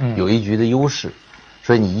先，有一局的优势，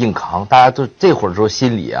所以你硬扛，大家都这会儿时候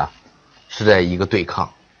心里啊是在一个对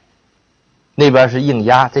抗，那边是硬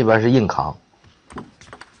压，这边是硬扛。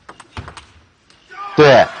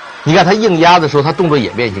对，你看他硬压的时候，他动作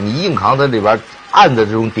也变形，你硬扛在里边按的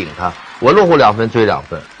这种顶他，我落后2分追2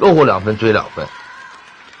分，落后2分追2分，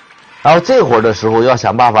然后这会儿的时候要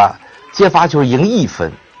想办法接发球赢1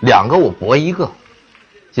分，2个我搏1个，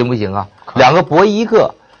行不行啊？2个搏1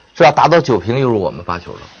个是要达到9平，又是我们发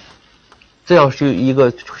球了。这要是一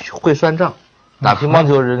个会算账，打乒乓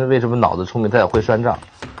球人为什么脑子聪明？他也会算账。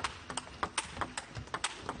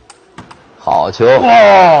好球！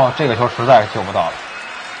哦，这个球实在是救不到了。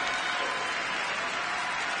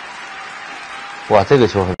哇，这个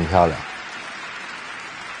球很漂亮。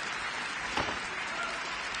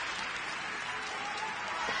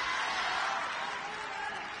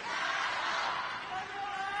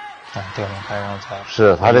对面开上才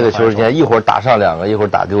是他这个球，你看一会儿打上2个，一会儿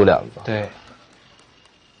打丢2个。对，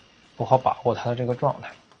不好把握他的这个状态。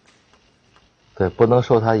对，不能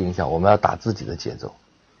受他影响，我们要打自己的节奏。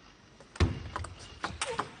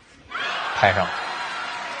拍上，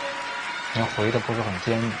您回的不是很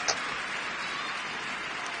坚硬。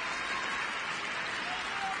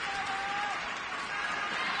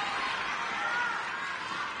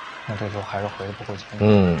那这球还是回的不够坚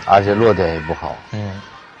硬。而且落点也不好。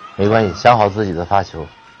没关系，想好自己的发球。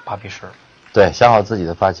8比10。对，想好自己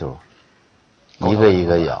的发球，一个一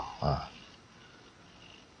个咬啊。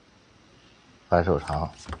反手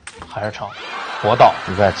长，还是长，搏到。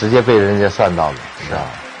你看，直接被人家算到了，你知道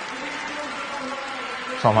吗？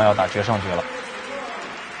双方要打决胜局了。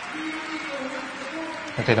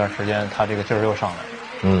那这段时间他这个劲儿又上来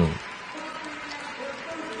了。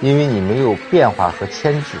因为你没有变化和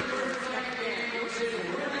牵制。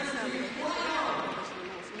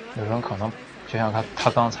有人可能就像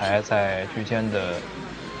他刚才在局间的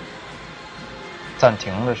暂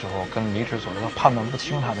停的时候，跟李指所说，他判断不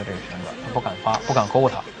清他的这个旋转，他不敢发，不敢勾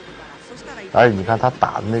他。而且你看他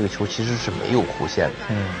打的那个球其实是没有弧线的。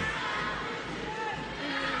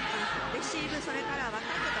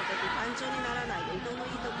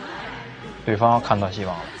对方看到希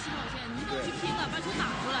望了。你一定要去拼啊，把球打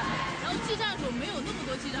出来。然后技战术没有那么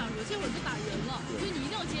多技战术，这会儿就打人了。所以你一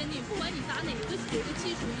定要坚定，不管你打哪个技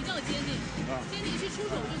术，一定要坚定，坚定去出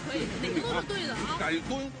手就可以，哪个都是对的啊。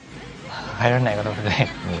还是哪个都是对的。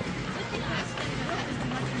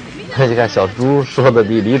你看小猪说的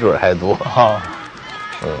比李准还多。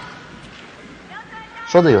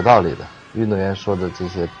说的有道理的，运动员说的这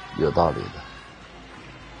些有道理的，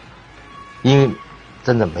因为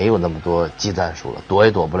真的没有那么多技战术了，躲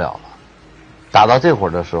也躲不了了。打到这会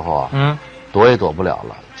儿的时候啊，躲也躲不了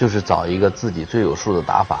了，就是找一个自己最有数的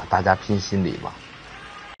打法，大家拼心理吧。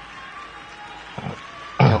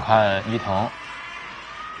就看伊藤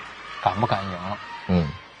敢不敢赢了。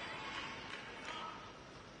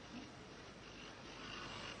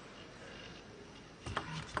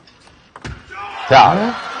漂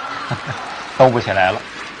亮，兜不起来了。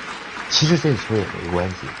其实这球也没关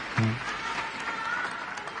系。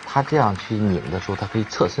他这样去拧的时候，他可以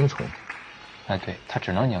侧身冲。哎，对，他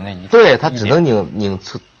只能拧那一。对，他只能拧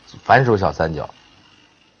反手小三角。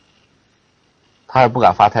他也不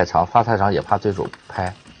敢发太长，发太长也怕对手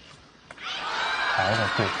拍。还是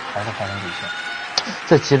发生底线。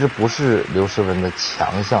这其实不是刘诗雯的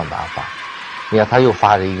强项打法。你看他又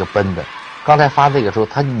发了一个奔的，刚才发这个时候，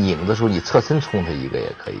他拧的时候你侧身冲他一个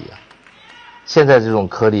也可以啊。现在这种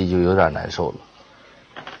颗粒就有点难受了。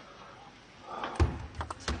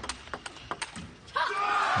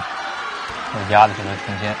压的是他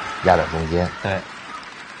中间，压点中间，对，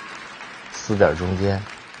撕点中间。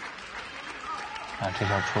啊，这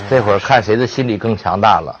下出。这会儿看谁的心理更强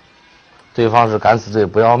大了。对方是敢死队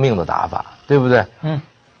不要命的打法，对不对？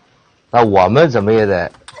那我们怎么也得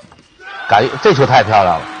敢。这球太漂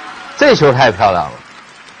亮了，这球太漂亮了，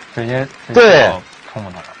直接对冲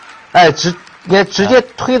他了。哎，直接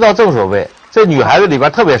推到正手位。这女孩子里边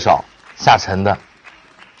特别少下沉的，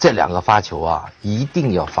这两个发球啊，一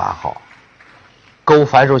定要发好。勾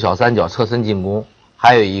反手小三角侧身进攻，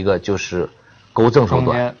还有一个就是勾正手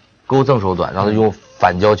短，勾正手短，让他用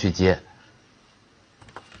反胶去接。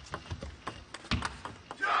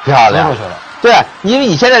漂亮，对，因为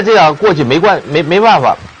你现在这样过去没办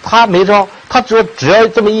法，他没招，他只要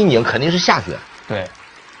这么一拧，肯定是下旋，对，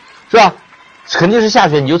是吧？肯定是下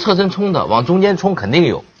旋，你就侧身冲他，往中间冲肯定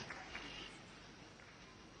有。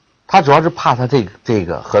他主要是怕他这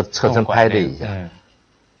个和侧身拍这一下。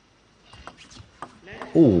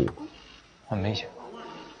很明显。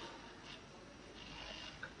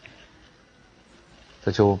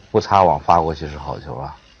这球不插网发过去是好球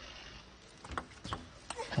啊。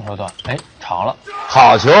正手短，哎，长了，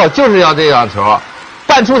好球，就是要这样球，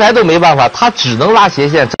半出台都没办法，他只能拉斜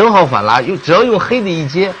线，正好反拉，只要用黑的一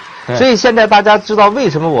接。所以现在大家知道为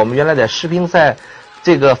什么我们原来在世乒赛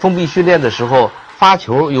这个封闭训练的时候发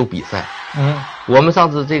球有比赛。我们上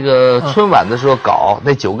次这个春晚的时候搞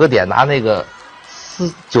那9个点，拿那个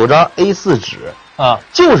9张 A4 纸啊，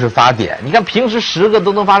就是发点。你看平时10个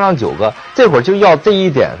都能发上9个，这会儿就要这一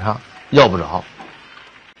点上要不着。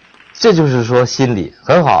这就是说心理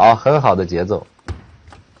很好，很好的节奏。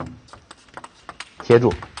贴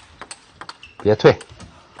住，别退，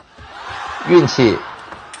运气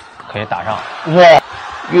可以打上，哇！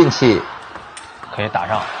运气可以打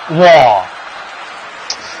上，哇！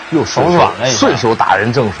又手软了，顺手打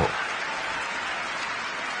人正手。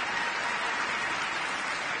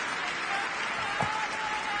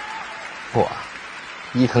哇！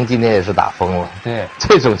伊藤今天也是打疯了，对，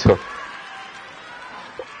这种球。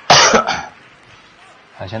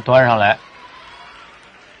他先端上来，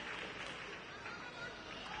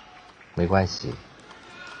没关系，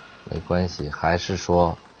没关系，还是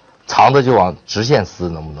说长的就往直线撕，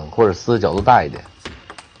能不能，或者撕的角度大一点？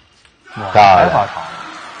太发长了。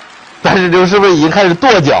但是刘师傅已经开始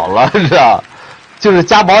跺脚了，是吧？就是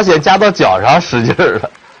加保险加到脚上使劲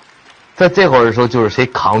了。在这会儿的时候，就是谁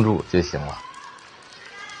扛住就行了。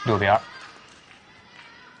6-2。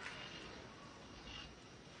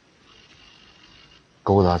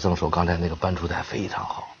勾到正手，刚才那个扳出台非常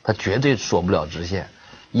好，他绝对锁不了直线，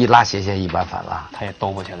一拉斜线一扳反拉，他也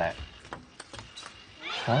兜不起来。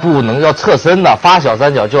不能要侧身的，发小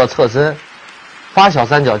三角就要侧身，发小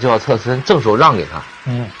三角就要侧身，正手让给他，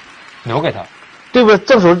留给他，对不对？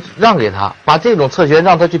正手让给他，把这种侧旋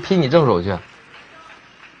让他去拼你正手去。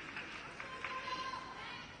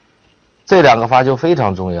这两个发球非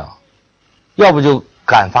常重要，要不就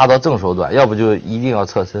敢发到正手短，要不就一定要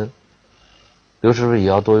侧身。刘师傅也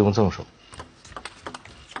要多用正手，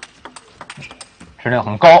质量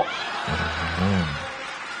很高。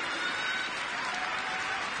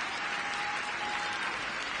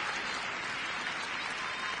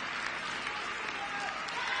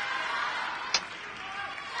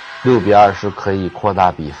6-2是可以扩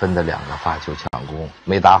大比分的两个发球抢攻，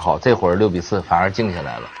没打好，这会儿6-4反而静下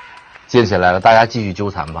来了，静下来了，大家继续纠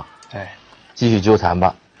缠吧。对，继续纠缠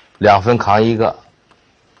吧，2分扛一个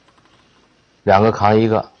，2个扛一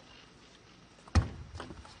个，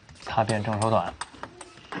他变正手短，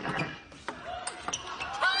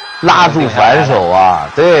拉住反手啊！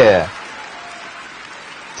对，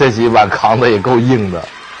这几板扛的也够硬的，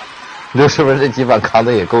刘师傅这几板扛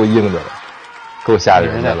的也够硬的了，够吓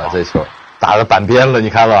人的了。这球打到板边了，你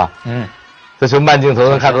看吧？这球慢镜头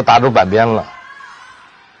能看出打出板边了。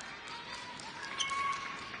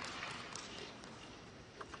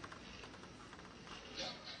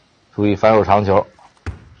注意反手长球，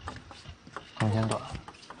中间短，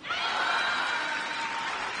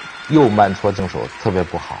又慢戳正手，特别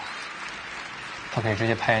不好。他可以直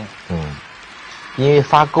接拍你。因为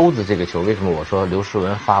发钩子这个球，为什么我说刘诗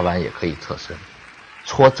雯发完也可以侧身？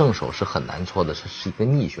戳正手是很难戳的，是一个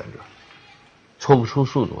逆旋转，戳不出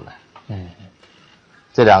速度来。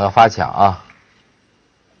这两个发抢啊，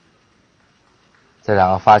这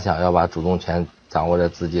两个发抢要把主动权掌握在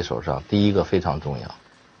自己手上，第一个非常重要。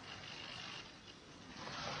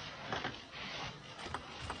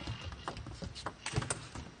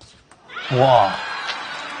哇，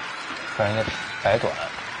让人家摆短，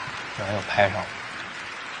然后又拍上了，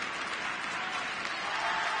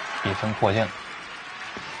比分迫近了。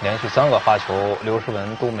连续3个发球，刘诗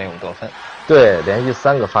雯都没有得分。对，连续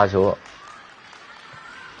3个发球，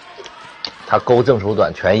他勾正手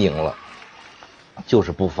短全赢了，就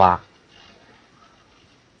是不发，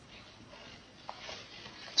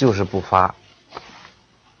就是不发。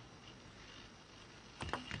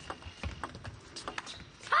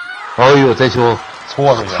哦呦，这球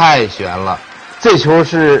搓出去太悬了！这球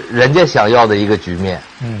是人家想要的一个局面。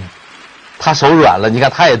他手软了，你看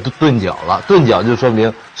他也顿脚了，顿脚就说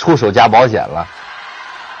明出手加保险了。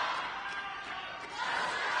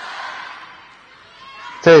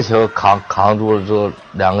这球扛住了之后，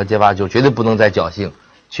两个接发球绝对不能再侥幸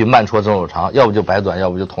去慢戳正手长，要不就摆短，要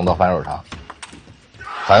不就捅到反手长。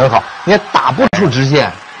很好，你看打不出直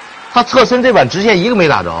线，他侧身这板直线一个没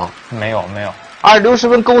打着。没有。而刘诗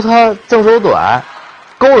雯勾他正手短，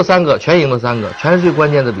勾了3个，全赢了3个，全是最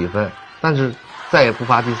关键的比分，但是再也不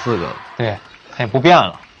发第4个了。对，他也不变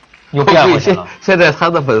了，又变回去了。现在他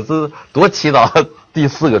的粉丝多祈祷第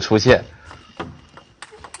4个出现，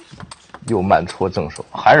又慢戳正手，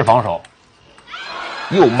还是防守，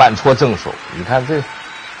又慢戳正手，你看这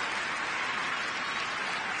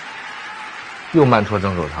又慢戳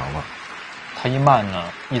正手长了。他一慢呢，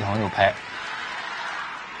一疼就拍。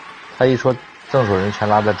他一说正手人全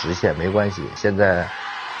拉在直线没关系，现在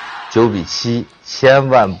9比7，千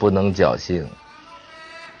万不能侥幸。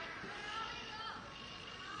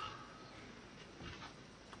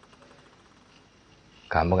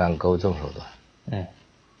敢不敢勾正手短？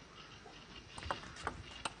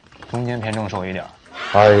中间偏正手一点。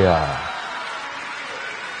哎呀，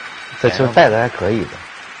这球带的还可以的，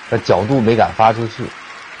但角度没敢发出去。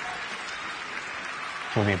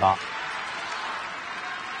9比8。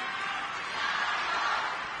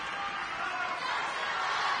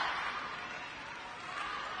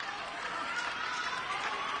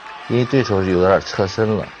因为对手有点侧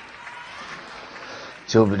身了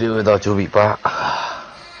，9比6到9比8。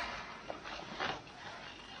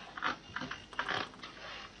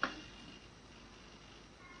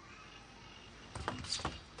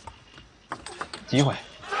机会。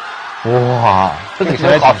哇，这个球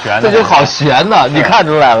也挺悬的，这球好悬呐！你看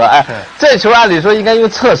出来了？哎，这球按理说应该用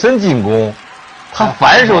侧身进攻，他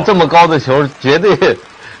反手这么高的球，绝对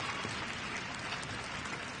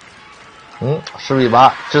10比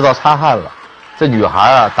8，制造擦汗了。这女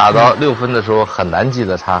孩啊，打到6分的时候很难记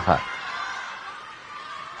得擦汗，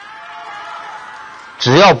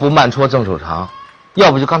只要不慢戳正手长，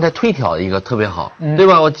要不就刚才推挑一个特别好，对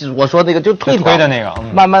吧？我说那个就推的那个，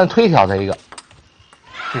慢慢推挑他一个。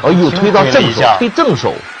哎呦，推到正手，推正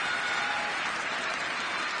手，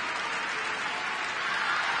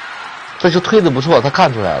这就推的不错，他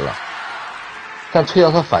看出来了，但推到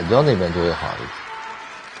他反脚那边就会好一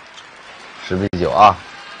点。10比9啊！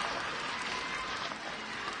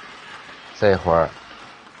这会儿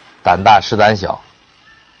胆大吃胆小，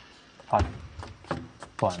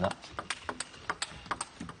短的。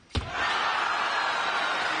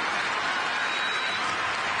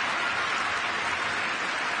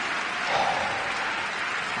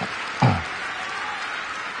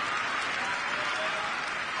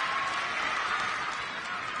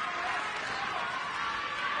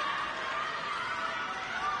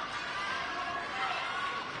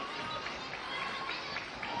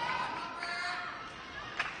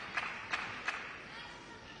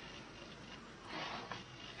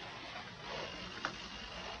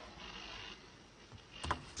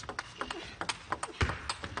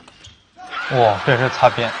哇，这是擦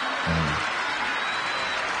边。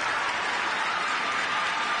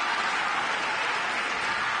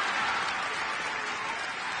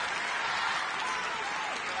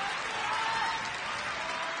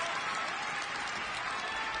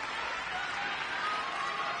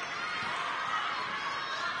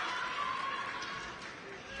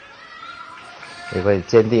没关系，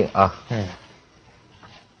坚定啊。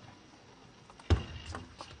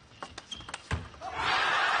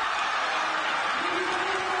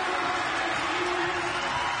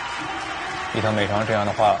伊藤美诚这样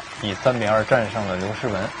的话，以3-2战胜了刘诗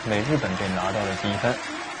雯，为日本队拿到了第1分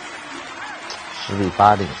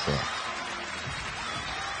10-8领先。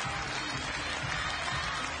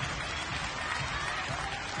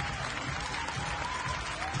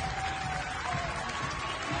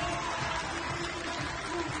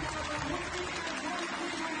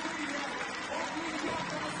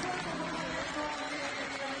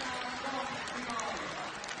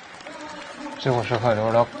最后时刻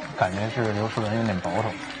留着感觉是刘诗雯有点保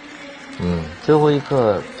守。最后一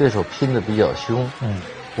刻对手拼得比较凶。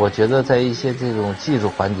我觉得在一些这种技术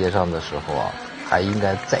环节上的时候啊，还应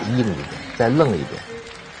该再硬一点，再愣一点。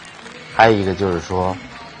还有一个就是说，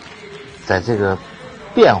在这个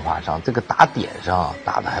变化上，这个打点上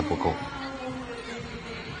打得还不够。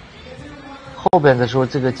后边的时候，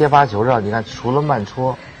这个接发球上，你看除了慢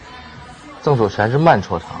戳，正手全是慢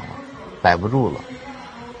戳长了，摆不住了。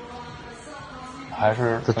还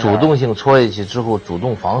是这主动性戳下去之后，主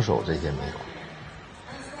动防守这些没有。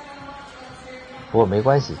不过没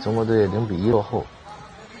关系，中国队0-1落后。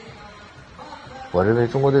我认为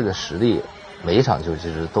中国队的实力，每一场球其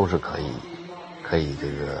实都是可以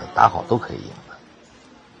这个打好都可以赢的。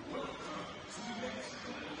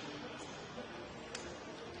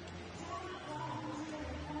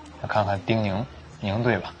来看看丁宁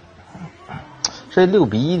队吧。所以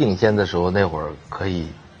6-1领先的时候，那会儿可以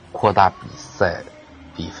扩大比赛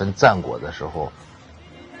比分战果的时候，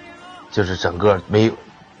就是整个没有，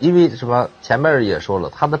因为什么？前面也说了，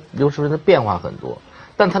他的刘诗雯的变化很多，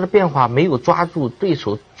但他的变化没有抓住对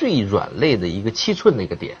手最软肋的一个7寸的一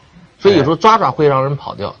个点，所以有时候抓会让人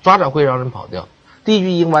跑掉，抓会让人跑掉。第一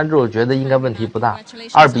局赢完之后觉得应该问题不大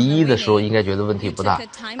，2-1的时候应该觉得问题不大，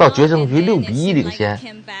到决胜局6-1领先，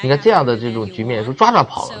你看这样的这种局面，说抓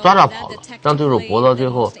跑了，让对手搏到最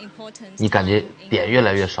后，你感觉点越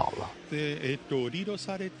来越少了。で、リード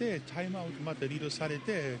されてタイムアウトまでリードされ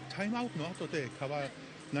てタイムアウトの後で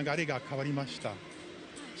流れが変わりました。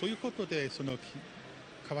そういうことで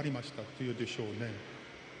変わりましたというでしょうね。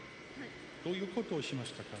どういうことをしま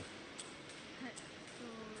したか？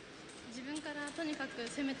自分からとにかく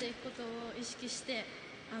攻めていくことを意識して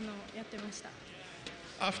やってました。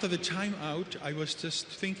After the time out, I was just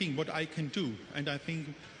thinking what I can do, and I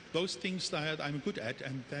think those things that I'm good at,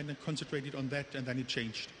 and then concentrated on that, and then it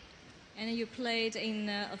changed. And you played in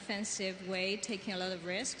an offensive way, taking a lot of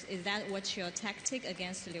risks. Is that what your tactic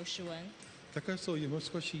against Liu Shiwen? だからそういうもう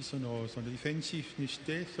少しそのディフェンシブにし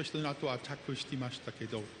て、そしてあとはアタックしてましたけ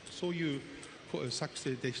ど、そういう作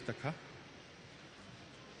戦でしたか？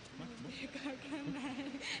もう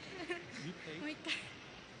一回。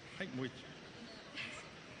はい、もう一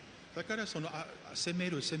回。だから攻め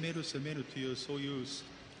るというそう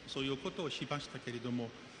いうことをしましたけれども、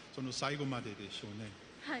その最後まででしょうね。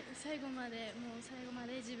はい、最後まで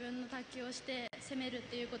自分の卓球をして攻めるっ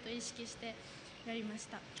ていうことを意識してやりまし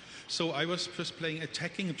た。So I was just playing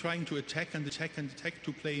attacking, trying to attack and attack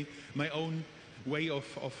to play my own way of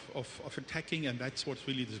attacking, and that's what's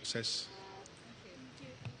really the success.